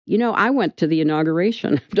You know, I went to the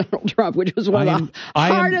inauguration of Donald Trump, which was one of the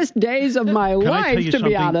hardest days of my life, to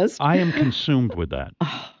be honest. I am consumed with that.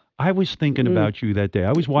 I was thinking about you that day.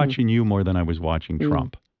 I was watching you more than I was watching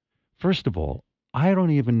Trump. First of all, I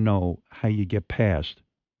don't even know how you get past.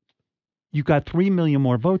 You got 3 million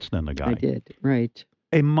more votes than the guy. I did, right.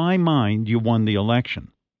 In my mind, you won the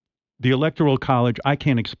election. The Electoral College, I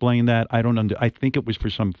can't explain that. I think it was for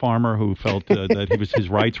some farmer who felt that his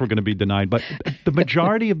rights were going to be denied. But the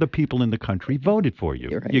majority of the people in the country voted for you.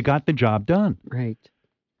 Right. You got the job done. Right.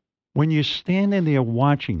 When you're standing there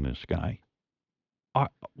watching this guy,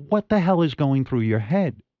 what the hell is going through your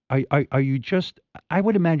head? Are you just, I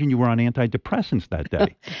would imagine you were on antidepressants that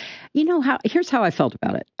day. You know, here's how I felt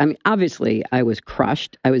about it. I mean, obviously, I was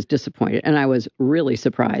crushed. I was disappointed. And I was really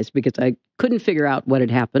surprised because I couldn't figure out what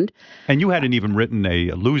had happened. And you hadn't even written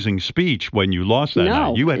a losing speech when you lost that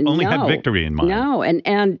night. You had only had victory in mind. No,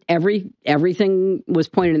 and everything was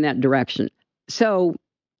pointed in that direction. So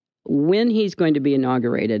when he's going to be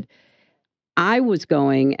inaugurated, I was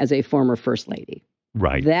going as a former first lady.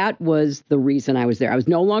 Right. That was the reason I was there. I was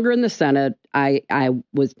no longer in the Senate. I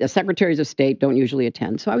was secretaries of state don't usually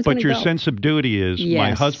attend. So I was But your sense of duty is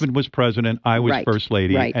my husband was president, I was first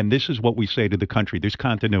lady, and this is what we say to the country. There's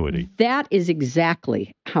continuity. That is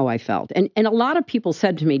exactly how I felt. And a lot of people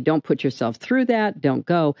said to me, don't put yourself through that. Don't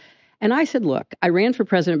go. And I said, look, I ran for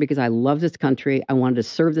president because I love this country. I wanted to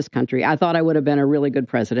serve this country. I thought I would have been a really good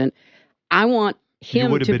president. I want you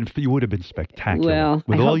would have been spectacular. Well,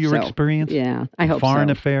 with all your experience. Yeah, I hope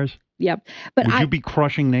foreign affairs. Yep. But would you be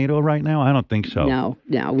crushing NATO right now? I don't think so.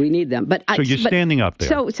 No, we need them. But so you're standing up there.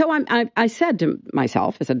 So I said to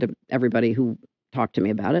myself, I said to everybody who talked to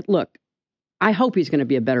me about it, look, I hope he's going to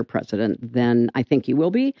be a better president than I think he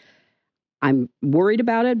will be. I'm worried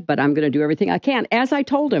about it, but I'm going to do everything I can. As I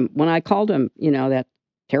told him when I called him, that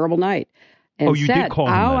terrible night. And you did call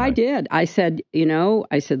him that I did. I said,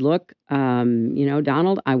 look,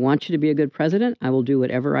 Donald, I want you to be a good president. I will do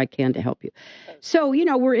whatever I can to help you. So,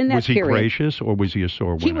 we're in that period. Was he gracious or was he a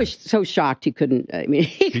sore winner? He was so shocked he couldn't,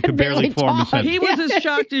 he could barely form a sentence. He was as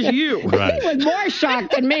shocked as you. Right. He was more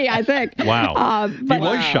shocked than me, I think. Wow. But, he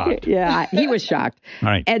was shocked. Yeah, he was shocked. All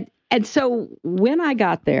right. And so when I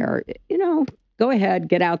got there, go ahead,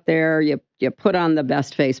 get out there. You put on the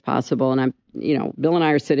best face possible. And Bill and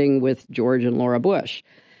I are sitting with George and Laura Bush.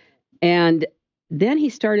 And then he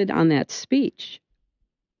started on that speech,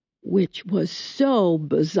 which was so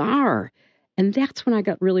bizarre. And that's when I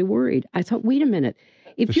got really worried. I thought, wait a minute.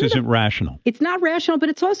 This isn't rational. It's not rational, but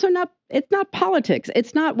it's also not politics.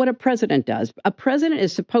 It's not what a president does. A president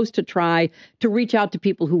is supposed to try to reach out to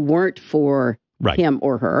people who weren't for him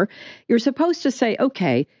or her. You're supposed to say,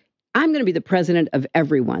 okay, I'm going to be the president of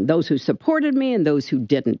everyone, those who supported me and those who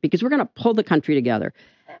didn't, because we're going to pull the country together.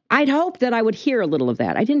 I'd hoped that I would hear a little of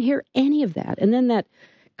that. I didn't hear any of that. And then that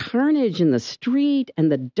carnage in the street and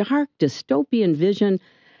the dark dystopian vision,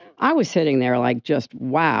 I was sitting there like just,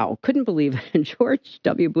 wow, couldn't believe it. And George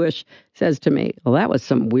W. Bush says to me, well, that was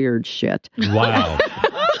some weird shit. Wow.